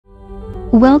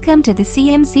Welcome to the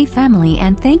CMC family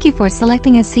and thank you for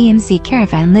selecting a CMC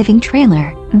Caravan Living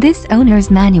Trailer. This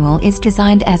owner's manual is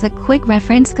designed as a quick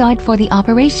reference guide for the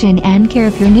operation and care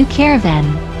of your new caravan.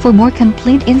 For more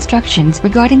complete instructions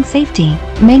regarding safety,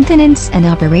 maintenance and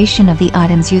operation of the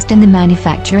items used in the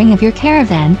manufacturing of your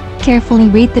caravan, carefully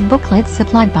read the booklet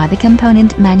supplied by the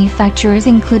component manufacturers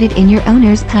included in your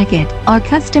owner's packet. Our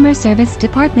customer service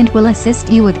department will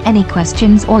assist you with any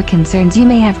questions or concerns you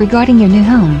may have regarding your new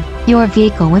home. Your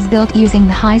vehicle was built using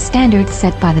the high standards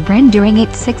set by the brand during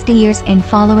its 60 years and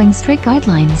following strict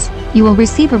guidelines. You will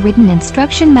receive a written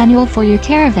instruction manual for your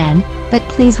caravan, but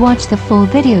please watch the full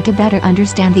video to better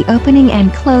understand the opening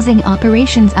and closing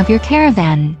operations of your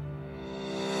caravan.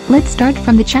 Let's start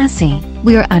from the chassis.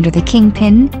 We are under the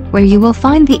kingpin, where you will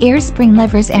find the air spring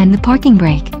levers and the parking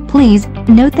brake. Please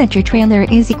note that your trailer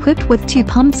is equipped with 2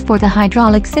 pumps for the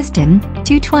hydraulic system,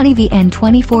 220V and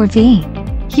 24V.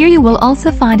 Here you will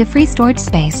also find a free storage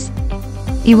space.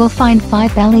 You will find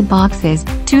 5 belly boxes,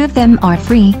 2 of them are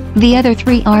free, the other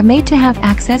 3 are made to have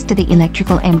access to the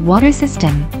electrical and water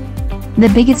system. The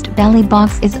biggest belly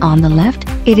box is on the left.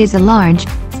 It is a large,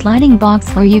 sliding box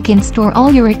where you can store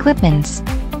all your equipments.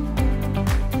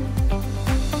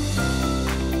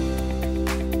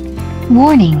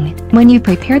 Warning: when you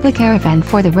prepare the caravan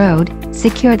for the road,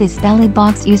 secure this belly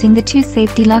box using the 2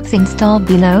 safety locks installed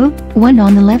below, one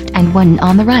on the left and one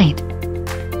on the right.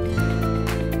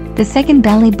 The second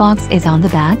belly box is on the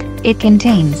back. It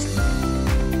contains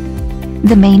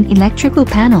the main electrical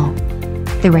panel,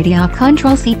 the radio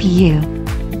control CPU,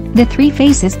 the 3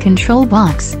 phases control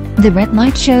box. The red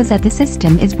light shows that the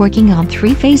system is working on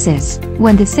 3 phases.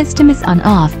 When the system is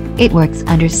on-off, it works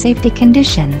under safety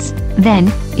conditions.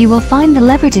 Then, you will find the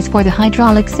leverages for the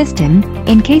hydraulic system,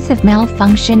 in case of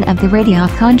malfunction of the radio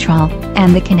control,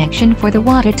 and the connection for the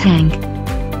water tank.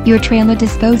 Your trailer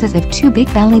disposes of 2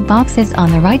 big belly boxes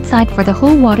on the right side for the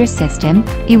whole water system.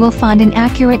 You will find an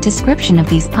accurate description of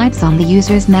these pipes on the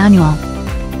user's manual.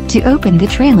 To open the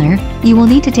trailer, you will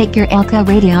need to take your ELCA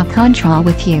radio control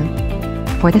with you.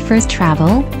 For the first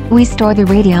travel, we store the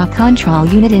radio control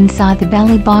unit inside the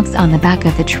belly box on the back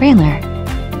of the trailer.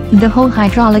 The whole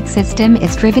hydraulic system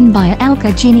is driven by a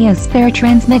ELCA Genio spare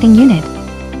transmitting unit.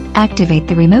 Activate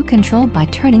the remote control by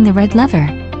turning the red lever.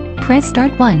 Press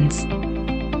start once.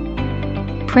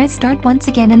 Press start once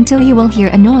again until you will hear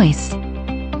a noise.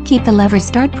 Keep the lever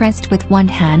start pressed with one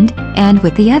hand, and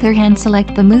with the other hand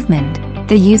select the movement.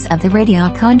 The use of the radio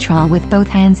control with both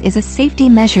hands is a safety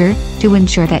measure, to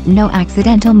ensure that no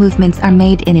accidental movements are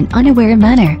made in an unaware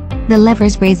manner. The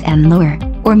levers raise and lower,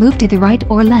 or move to the right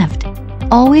or left.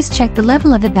 Always check the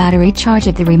level of the battery charge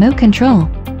of the remote control.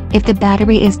 If the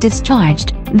battery is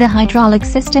discharged, the hydraulic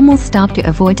system will stop to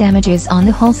avoid damages on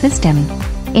the whole system.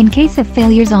 In case of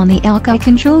failures on the ELCA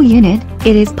control unit,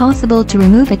 it is possible to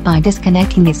remove it by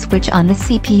disconnecting the switch on the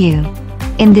CPU.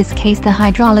 In this case, the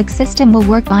hydraulic system will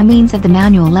work by means of the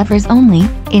manual levers only,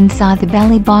 inside the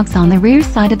belly box on the rear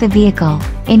side of the vehicle.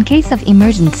 In case of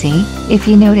emergency, if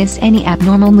you notice any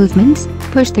abnormal movements,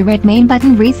 push the red main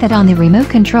button reset on the remote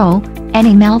control.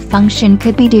 Any malfunction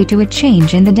could be due to a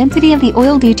change in the density of the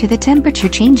oil due to the temperature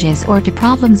changes or to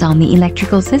problems on the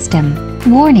electrical system.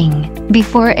 Warning: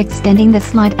 before extending the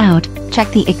slide out, check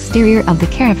the exterior of the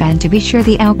caravan to be sure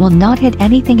the out will not hit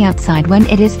anything outside when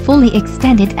it is fully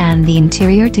extended, and the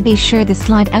interior to be sure the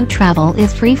slide out travel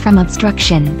is free from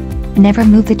obstruction. Never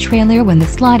move the trailer when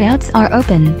the slide outs are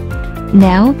open.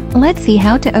 Now, let's see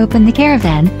how to open the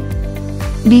caravan.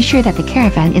 Be sure that the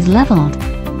caravan is leveled.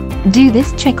 Do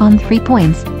this check on 3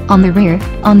 points, on the rear,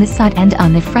 on the side and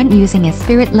on the front using a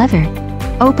spirit lever.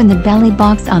 Open the belly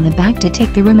box on the back to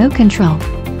take the remote control.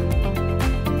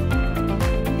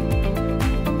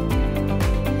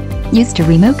 Use the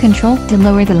remote control to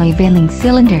lower the leveling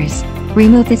cylinders.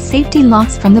 Remove the safety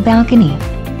locks from the balcony.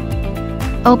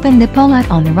 Open the pull-out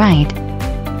on the right.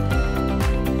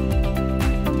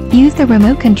 Use the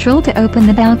remote control to open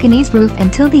the balcony's roof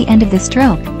until the end of the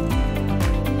stroke.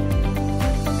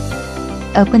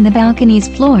 Open the balcony's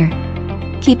floor.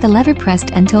 Keep the lever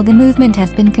pressed until the movement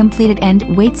has been completed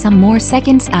and wait some more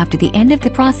seconds after the end of the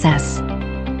process.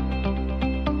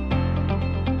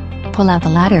 Pull out the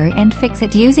ladder and fix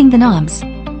it using the knobs.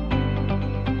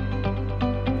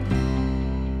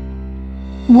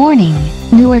 Warning: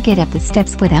 never get up the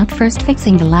steps without first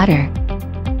fixing the ladder.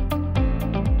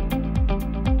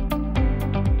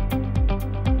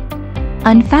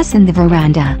 Unfasten the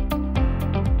veranda.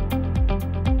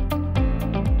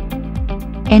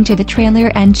 Enter the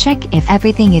trailer and check if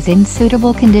everything is in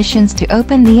suitable conditions to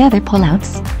open the other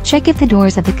pullouts. Check if the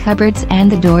doors of the cupboards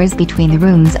and the doors between the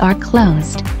rooms are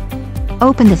closed.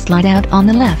 Open the slide out on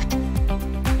the left.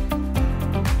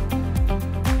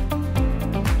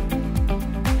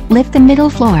 lift the middle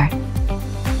floor.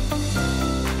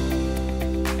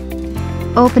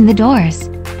 Open the doors.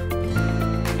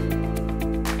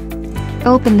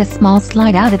 Open the small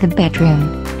slide out of the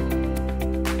bedroom.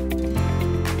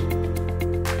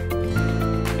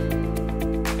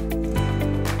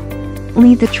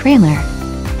 Leave the trailer.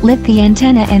 Lift the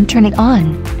antenna and turn it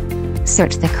on.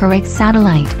 Search the correct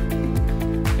satellite.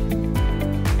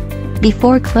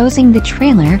 Before closing the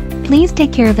trailer, please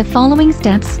take care of the following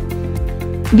steps.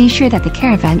 Be sure that the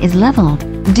caravan is leveled.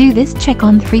 Do this check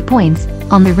on 3 points,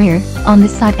 on the rear, on the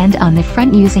side and on the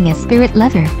front using a spirit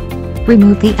lever.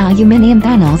 Remove the aluminum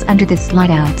panels under the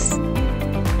slide-outs.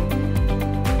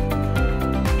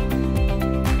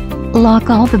 Lock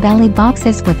all the belly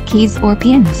boxes with keys or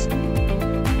pins.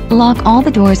 Lock all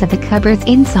the doors of the cupboards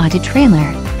inside the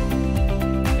trailer.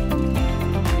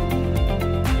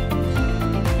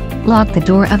 Lock the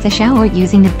door of the shower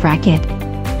using the bracket.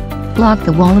 Lock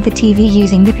the wall of the TV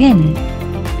using the pin.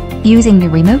 Using the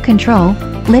remote control,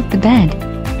 lift the bed.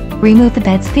 Remove the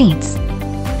bed's feet.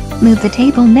 Move the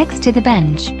table next to the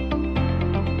bench.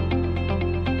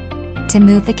 To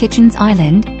move the kitchen's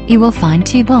island, you will find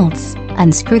 2 bolts.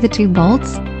 Unscrew the 2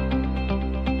 bolts.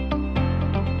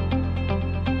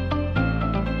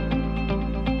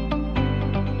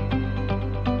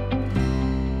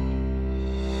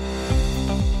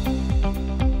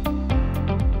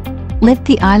 Lift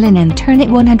the island and turn it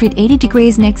 180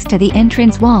 degrees next to the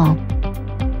entrance wall.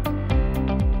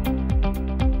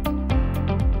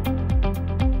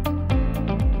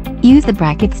 Use the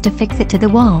brackets to fix it to the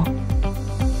wall.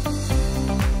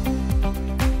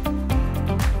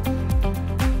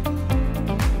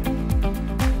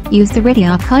 Use the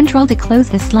radio control to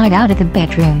close the slide out of the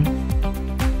bedroom.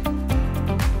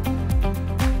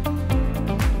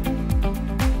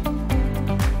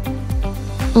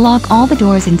 Lock all the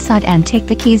doors inside and take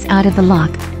the keys out of the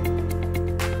lock.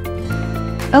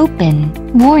 Open.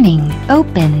 Warning.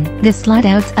 Open the slide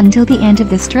outs until the end of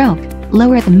the stroke.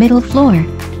 Lower the middle floor.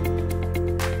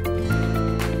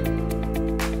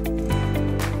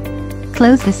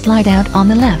 Close the slide out on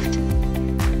the left.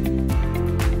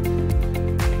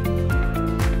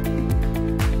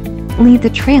 Leave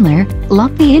the trailer,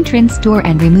 lock the entrance door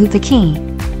and remove the key.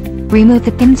 Remove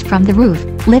the pins from the roof,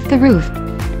 lift the roof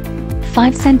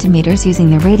 5 centimeters using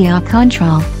the radio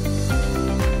control.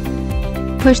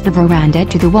 Push the veranda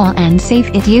to the wall and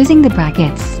save it using the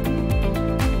brackets.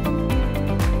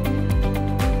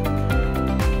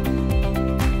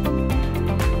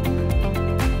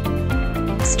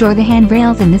 Store the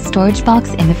handrails in the storage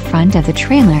box in the front of the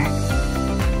trailer.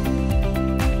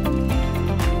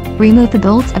 Remove the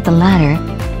bolts of the ladder.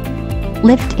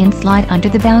 Lift and slide under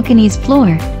the balcony's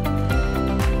floor.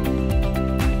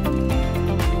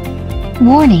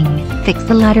 Warning! Fix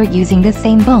the ladder using the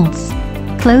same bolts.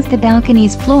 Close the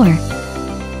balcony's floor.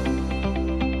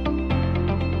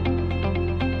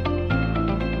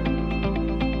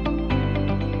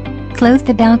 Close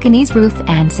the balcony's roof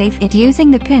and save it using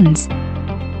the pins.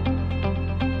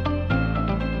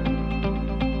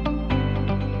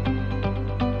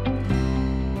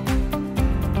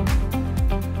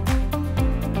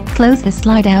 Close the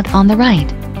slide out on the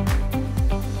right.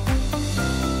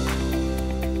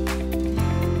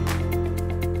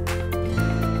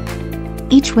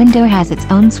 Each window has its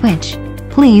own switch.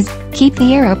 Please, keep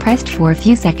the arrow pressed for a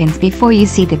few seconds before you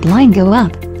see the blind go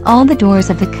up. All the doors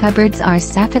of the cupboards are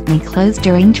separately closed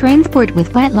during transport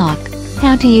with wet lock.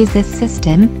 How to use this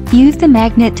system? Use the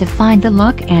magnet to find the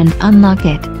lock and unlock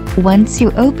it. Once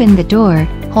you open the door,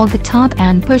 hold the top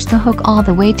and push the hook all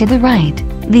the way to the right.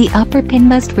 The upper pin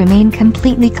must remain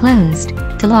completely closed.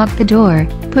 To lock the door,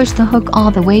 push the hook all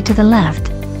the way to the left.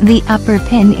 The upper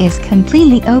pin is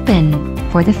completely open.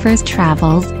 For the first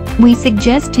travels, we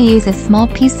suggest to use a small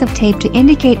piece of tape to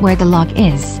indicate where the lock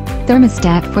is.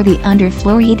 Thermostat for the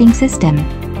underfloor heating system.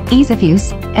 Ease of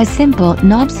use, a simple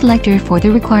knob selector for the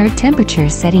required temperature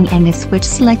setting and a switch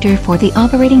selector for the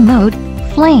operating mode,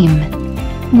 flame.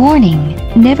 Warning!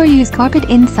 Never use carpet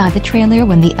inside the trailer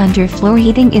when the underfloor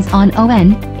heating is on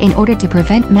in order to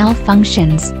prevent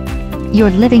malfunctions. Your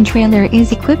living trailer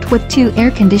is equipped with 2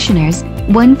 air conditioners,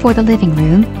 one for the living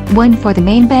room, one for the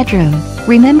main bedroom.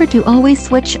 Remember to always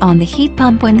switch on the heat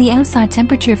pump when the outside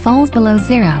temperature falls below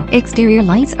 0. Exterior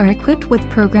lights are equipped with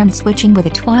programmed switching with a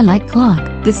twilight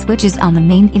clock. The switch is on the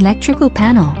main electrical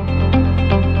panel.